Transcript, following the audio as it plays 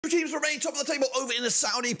Two teams remain top of the table over in the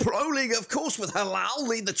Saudi Pro League, of course, with Hilal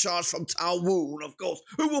leading the charge from Taawoun, of course.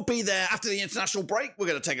 Who will be there after the international break? We're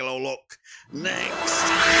going to take a little look next.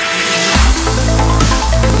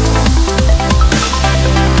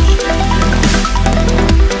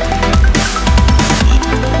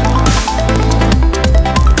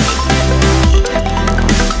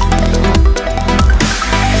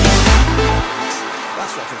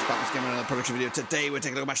 Production video today. We're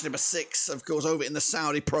taking a look at match number 6, of course, over in the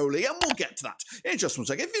Saudi Pro League, and we'll get to that in just one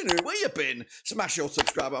second. If you're new, where you been, smash your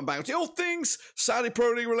subscribe button, bang to all things Saudi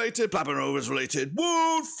Pro League related, Blackburn Rovers related,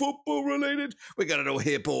 world football related. We got it all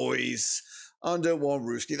here, boys. Under one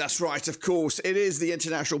Rooski. That's right, of course. It is the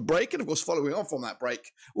international break, and of course, following on from that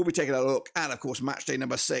break, we'll be taking a look at, of course, match day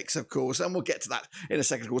number 6, of course, and we'll get to that in a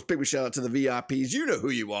second. Of course, big shout out to the VIPs. You know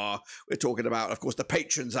who you are. We're talking about, of course, the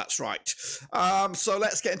patrons. That's right. So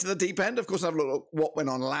let's get into the deep end, of course, and have a look at what went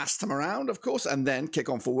on last time around, of course, and then kick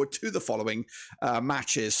on forward to the following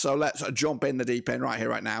matches. So let's jump in the deep end right here,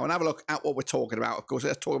 right now, and have a look at what we're talking about. Of course,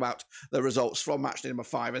 let's talk about the results from match day number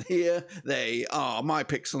 5, and here they are. My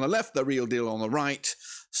picks on the left, the real deal on the right.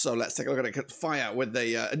 So let's take a look at it. Fire with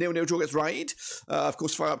the 0-0 draw against Raed. Of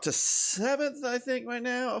course, fire up to 7th, I think, right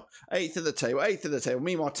now. 8th of the table. 8th of the table.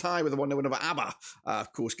 Meanwhile, tie with the 1-0 win over Abha.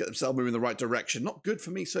 Of course, get themselves moving in the right direction. Not good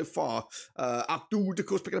for me so far. Akhdoud, of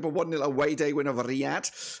course, picking up a 1-0 away day win over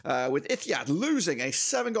Riyadh. With Ittihad losing a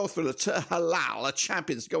 7-goal thriller to Hilal. The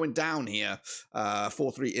champions going down here.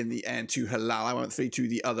 4-3 in the end to Hilal. I went 3-2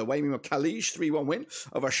 the other way. Meanwhile, Al-Khaleej 3-1 win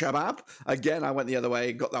over Al-Shabab. Again, I went the other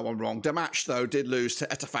way. Got that one wrong. Damac, though, did lose to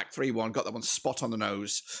Al-Ettifaq 3-1, got that one spot on the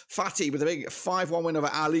nose. Fateh with a big 5-1 win over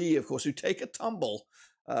Ali, of course, who take a tumble.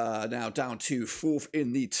 Now down to 4th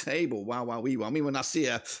in the table. Wow, wow, wee, wow. Meanwhile,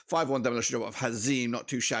 Nassr, 5-1 demolition job of Al-Hazem, not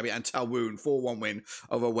too shabby, and Taawoun, 4-1 win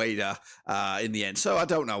over Al-Wehda in the end. So I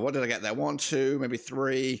don't know. What did I get there? 1, 2, maybe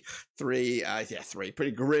 3. 3.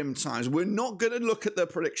 Pretty grim times. We're not going to look at the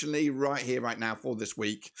prediction league right here, right now for this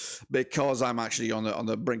week, because I'm actually on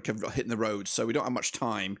the brink of hitting the road, so we don't have much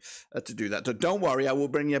time to do that. So don't worry, I will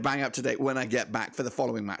bring you bang up to date when I get back for the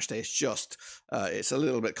following match day. It's just, it's a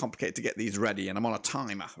little bit complicated to get these ready, and I'm on a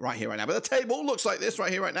timer right here, right now. But the table looks like this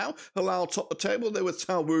right here, right now. Hilal top the table. There was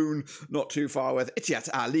Taawoun not too far with Ittihad,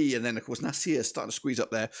 Ali, and then, of course, Nassr starting to squeeze up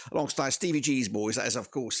there alongside Stevie G's boys. That is, of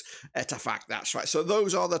course, Ettifaq. That's right. So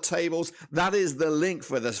those are the tables. That is the link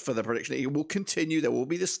for the prediction. It will continue. There will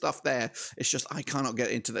be the stuff there. It's just I cannot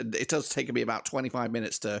get into the. It does take me about 25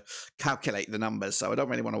 minutes to calculate the numbers, so I don't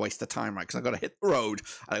really want to waste the time, right? Because I've got to hit the road,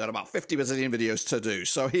 and I've got about 50 bazillion videos to do.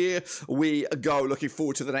 So here we go. Looking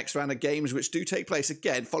forward to the next round of games, which do take place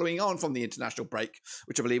again, following on from the international break,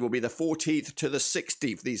 which I believe will be the 14th to the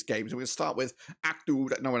 16th. These games. We're going to start with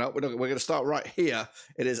Akhdoud. No, we're going to start right here.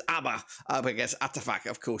 It is Abha up against Ettifaq,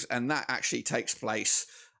 of course, and that actually takes place.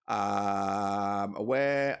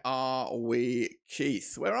 Where are we,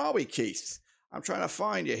 Keith? Where are we, Keith? I'm trying to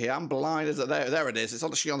find you here. I'm blind as there it is. It's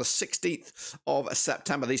actually on the 16th of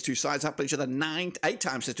September. These two sides have played each other 8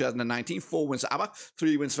 times since 2019. 4 wins for Abha,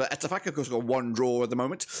 3 wins for Ettifaq. Of course, we've got 1 draw at the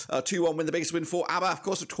moment. 2-1 win, the biggest win for Abha. Of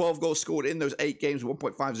course, with 12 goals scored in those 8 games,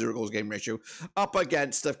 1.50 goals game ratio. Up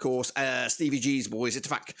against, of course, Stevie G's boys.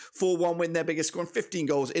 Ettifaq, 4-1 win, their biggest score, 15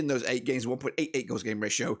 goals in those 8 games, 1.88 goals game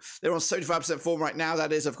ratio. They're on 75% form right now.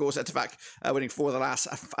 That is, of course, Ettifaq winning 4 of the last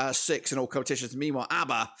 6 in all competitions. Meanwhile,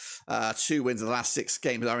 Abha, 2 wins in the last 6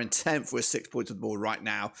 games, are in 10th with 6 points on the board right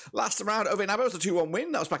now. Last round over in Abha was a 2-1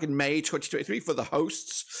 win. That was back in May 2023 for the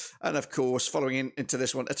hosts. And of course, following into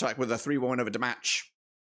this one, Ettifaq with a 3-1 win over Damac.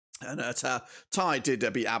 And Tai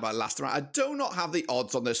did beat Abha last round. I do not have the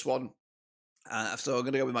odds on this one. So I'm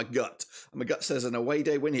going to go with my gut. And my gut says an away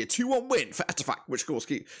day win here. 2-1 win for Ettifaq, which of course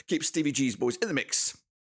keeps Stevie G's boys in the mix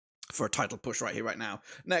for a title push right here, right now.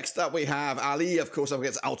 Next up, we have Ali, of course, up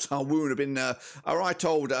against Al-Taawoun. Have been a right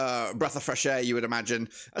old breath of fresh air, you would imagine.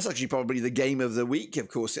 That's actually probably the game of the week, of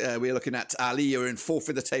course. We're looking at Ali, who are in 4th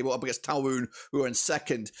in the table, up against Taawoun, who are in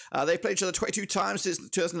 2nd. They've played each other 22 times since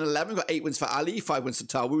 2011. Got 8 wins for Ali, 5 wins for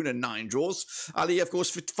Taawoun, and 9 draws. Ali, of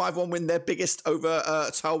course, 5-1 win, their biggest over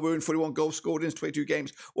Taawoun. 41 goals scored in 22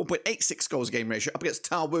 games, 1.86 goals game ratio. Up against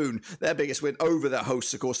Taawoun, their biggest win over their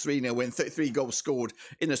hosts, of course, 3-0 win, 33 goals scored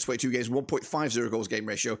in those 22 games, 1.50 goals game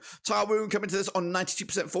ratio. Taawoun coming to this on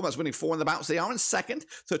 92% form. That's winning 4 in the bounce. They are in 2nd,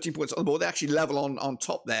 13 points on the board. They actually level on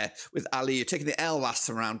top there with Ali taking the L last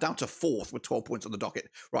time around, down to 4th with 12 points on the docket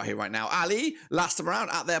right here, right now. Ali, last time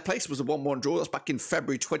around at their place, was a 1-1 draw. That's back in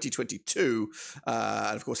February 2022.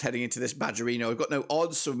 And of course, heading into this Badgerino, I've got no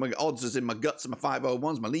odds, so my odds is in my guts and my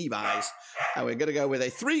 501s, my Levi's. And we're going to go with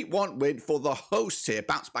a 3-1 win for the hosts here.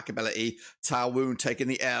 Bounce back ability. Taawoun taking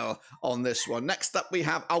the L on this one. Next up, we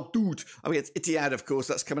have Al Akhdoud up against Ittihad, of course.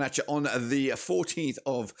 That's coming at you on the 14th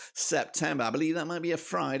of September. I believe that might be a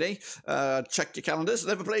Friday. Check your calendars.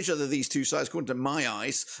 Never played each other, these two sides, according to my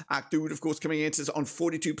eyes. Akhdoud, of course, coming into this on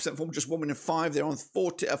 42% form, just 1 win and 5. They're on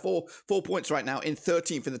 4 points right now in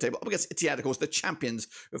 13th in the table. Up against Ittihad, of course, the champions,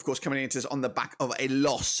 of course, coming into this on the back of a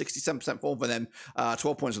loss. 67% form for them,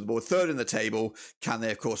 12 points on the board, third in the table. Can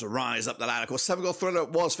they, of course, rise up the ladder? Of course, 7-goal thriller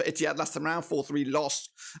it was for Ittihad last time round, 4-3 loss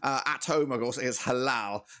at home, of course, against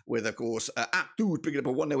Hilal, with, of course, Akhdoud picking up a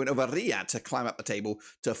 1-0 win over Riyadh to climb up the table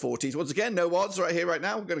to 14th. Once again, no odds right here, right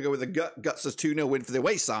now. We're going to go with the Guts as 2-0 win for the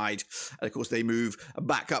away side. And, of course, they move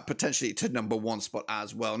back up potentially to number 1 spot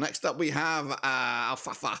as well. Next up, we have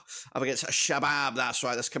Al-Fateh up against Shabab. That's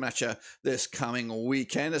right, that's coming at you this coming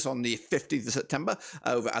weekend. It's on the 15th of September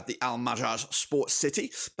over at the Al-Majaz Sports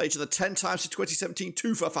City. Played each other 10 times in 2017,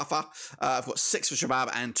 2 for Fateh. I've got 6 for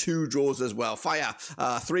Shabab and 2 draws as well. Fire,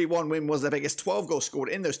 3-1 win was their biggest, 12 goals scored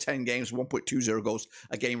in those 10 games, 1.20 goals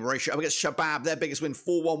a game ratio. Up against Shabab, their biggest win,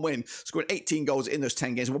 4-1 win, scored 18 goals in those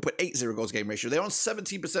 10 games, 1.80 goals game ratio. They're on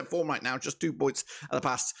 17% form right now, just 2 points at the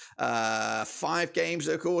past 5 games,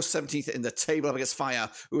 of course. 17th in the table up against Fire,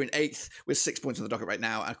 who are in 8th with 6 points on the docket right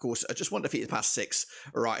now. And of course, just 1 defeat the past 6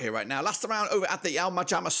 right here, right now. Last round over at the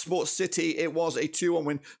Al-Majama Sports City, it was a 2-1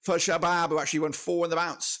 win for Shabab, who actually won 4 in the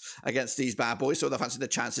bounce against these bad boys, so they're fancying the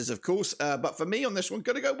chances, of course. But for me on this one,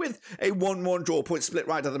 going to go with a 1-1 draw, point split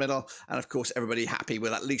right down the middle, and of course, everybody happy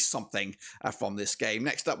with at least something from this game.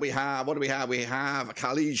 Next up, we have, what do we have? We have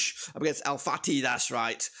Al-Khaleej up against Al-Fateh, that's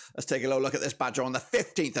right. Let's take a little look at this badger on the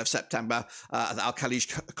 15th of September at the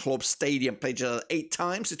Al-Khaleej Club Stadium. Played 8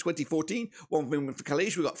 times in 2014, 1 win for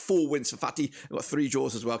Khaleej. We've got 4 wins for Fateh. We've got 3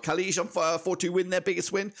 draws as well. Khaleej on 4-2 win, their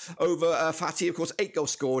biggest win over Fateh. Of course, 8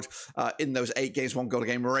 goals scored in those 8 games, 1 goal a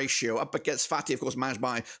game ratio. Up against Fateh, of course, managed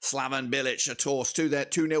by Slaven Bilic. A toss to their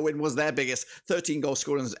 2-0 win was their biggest. 13 goals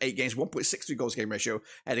scored in those 8 games, 1.63 goals game ratio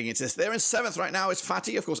heading into this. They're in 7th right now. It's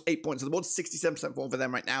Fateh, of course, 8 points on the board, 67% form for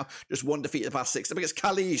them right now. Just 1 defeat in the past 6. Up against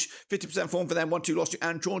Khaleej, 50% form for them, 1-2 lost to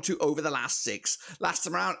and drawn to over the last 6. Last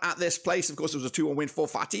time around at this place, of course, it was a 2-1 win for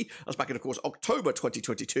Fateh. That was back in, of course, October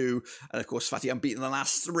 2022. And, of course, Fateh unbeaten in the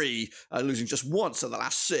last 3, losing just once in the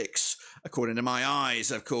last 6, according to my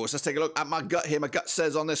eyes, of course. Let's take a look at my gut here. My gut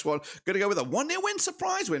says on this one, going to go with a 1-0 win,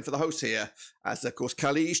 surprise win for the hosts here. As, of course,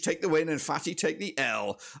 Khaleej take the win and Fateh take the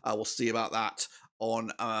L. We'll see about that on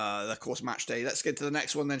the course match day. Let's get to the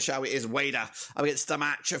next one then, shall we? Is Wehda up against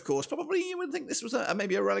Damac, of course. Probably you would think this was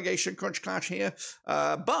maybe a relegation crunch clash here,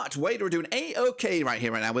 but Wehda are doing a-okay right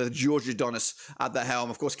here, right now, with George Adonis at the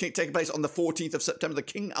helm. Of course, taking place on the 14th of September, the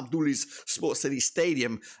King Abdulaziz Sports City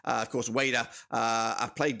Stadium. Of course, Wehda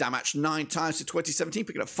have played Damac 9 times in 2017,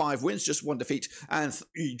 picking up 5 wins, just 1 defeat and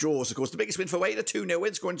 3 draws. Of course, the biggest win for Wehda, 2-0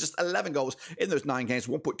 win, scoring just 11 goals in those 9 games,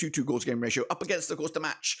 1.22 goals game ratio. Up against, of course,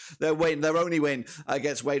 Damac, their only win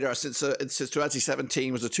against Wehda since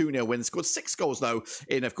 2017 was a 2-0 win. Scored 6 goals, though,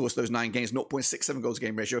 in, of course, those 9 games, 0.67 goals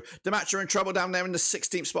game ratio. Damac are in trouble down there in the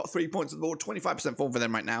 16th spot, 3 points on the board, 25% form for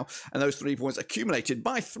them right now, and those 3 points accumulated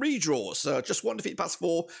by 3 draws. So just 1 defeat past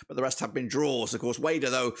 4, but the rest have been draws. Of course, Wehda,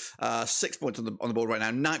 though, 6 points on the board right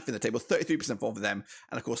now, 9th in the table, 33% form for them,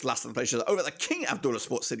 and, of course, last of the places over at the King Abdullah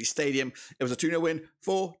Sports City Stadium. It was a 2-0 win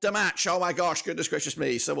for Damac. Oh, my gosh, goodness gracious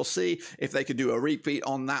me. So we'll see if they can do a repeat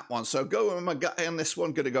on that one. So go with my gut on this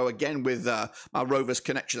one. Going to go again with my Rovers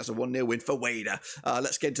connection. That's a 1-0 win for Wehda.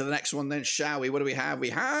 Let's get into the next one then, shall we? What do we have? We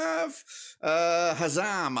have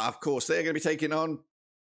Hazem, of course. They're going to be taking on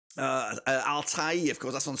Al-Tai, of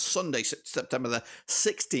course. That's on Sunday, September the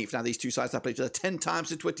 16th. Now, these two sides have played each other 10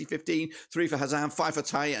 times in 2015, 3 for Hazem, 5 for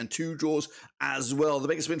Tai, and 2 draws as well. The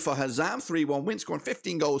biggest win for Hazem, 3-1 win, scoring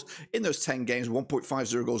 15 goals in those 10 games,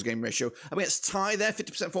 1.50 goals game ratio. I mean, it's Tai there,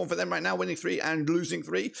 50% form for them right now, winning 3 and losing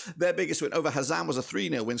 3. Their biggest win over Hazem was a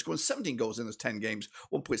 3-0 win, scoring 17 goals in those 10 games,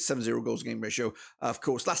 1.70 goals game ratio. Of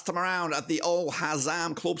course, last time around at the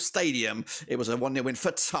Al-Hazem Club Stadium, it was a 1-0 win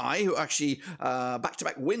for Tai, who actually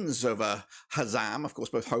back-to-back wins over Hazem, of course,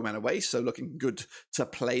 both home and away, so looking good to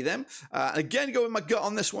play them. Again, go with my gut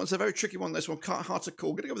on this one. It's a very tricky one, this one. Hard to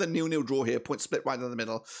call. Going to go with a 0-0 draw here. Point split right down the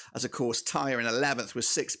middle. As, of course, Tai are in 11th with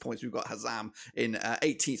 6 points. We've got Hazem in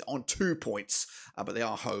 18th on 2 points, but they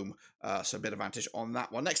are home, so a bit of advantage on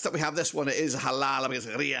that one. Next up, we have this one. It is Hilal against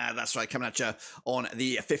Riyadh. That's right, coming at you on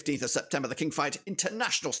the 15th of September, the King Fahd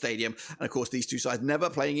International Stadium. And, of course, these two sides never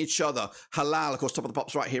playing each other. Hilal, of course, top of the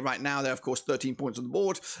pops right here, right now. They're, of course, 13 points on the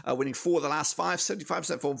board, winning 4 of the last 5,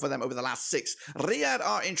 75% form for them over the last 6. Riyadh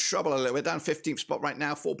are in trouble a little bit, down 15th spot right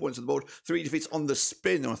now, 4 points on the board, 3 defeats on the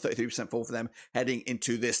spin, on 33% form for them heading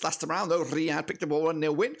into this. Last time around, though, Riyadh picked up a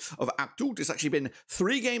 1-0 win over Akhdoud. It's actually been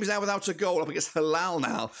 3 games now without a goal up against Hilal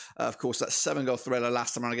now Of course, that 7-goal thriller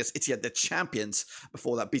last time around against Etihad, the champions.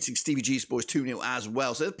 Before that, beating Stevie G's boys 2-0 as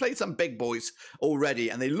well. So they've played some big boys already,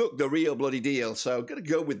 and they look the real bloody deal. So going to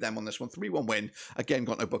go with them on this one. 3-1 win. Again,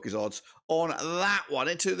 got no bookies odds on that one.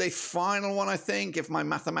 Into the final one, I think, if my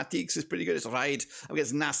mathematics is pretty good, it's Raed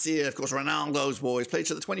against Nassr. Of course, Ronaldo's boys. Played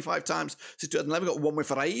each other 25 times since 2011. Got 1 win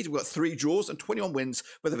for Raed. We've got 3 draws and 21 wins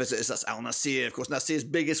for the visitors. That's Al-Nassr. Of course, Nassr's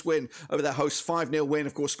biggest win over their hosts. 5-0 win.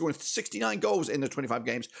 Of course, scoring 69 goals in the 25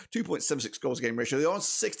 games. 2.76 goals a game ratio. They're on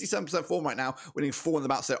 67% form right now, winning 4 in the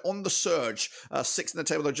bouts. They're on the surge. 6th in the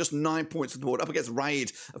table. They're just 9 points on the board. Up against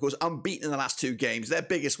Raed, of course, unbeaten in the last 2 games. Their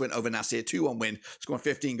biggest win over Nassr. 2-1 win. Scoring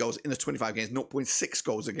 15 goals in the 25 games. 0.6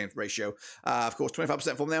 goals a game ratio. Of course,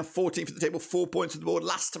 25% form. They're on 14th in the table. 4 points on the board.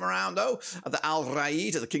 Last time around, though, at the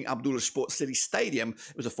Al-Raed at the King Abdullah Sports City Stadium,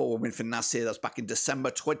 it was a 4-1 win for Nassr. That was back in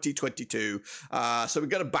December 2022. So we're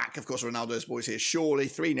going to back, of course, Ronaldo's boys here. Surely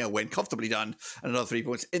 3-0 win, comfortably done, and another 3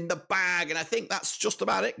 points in the bag. And I think that's just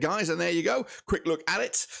about it, guys. And there you go. Quick look at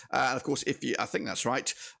it. And of course, I think that's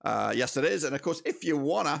right. Yes, it is. And of course, if you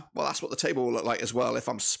wanna, well, that's what the table will look like as well. If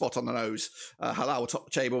I'm spot on the nose, Halal top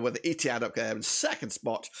table with the Ittihad up there in 2nd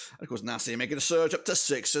spot. And of course, Nassr making a surge up to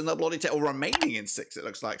 6th in the bloody table, remaining in 6th, it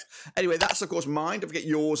looks like. Anyway, that's of course mine. Don't forget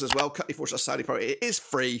yours as well. Cut24/Saudi Pro. It is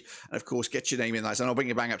free. And of course, get your name in there. And I'll bring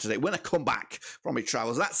you bang up to date when I come back from my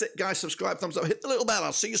travels. That's it, guys. Subscribe, thumbs up, hit the little bell.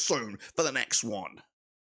 I'll see you soon for the next one.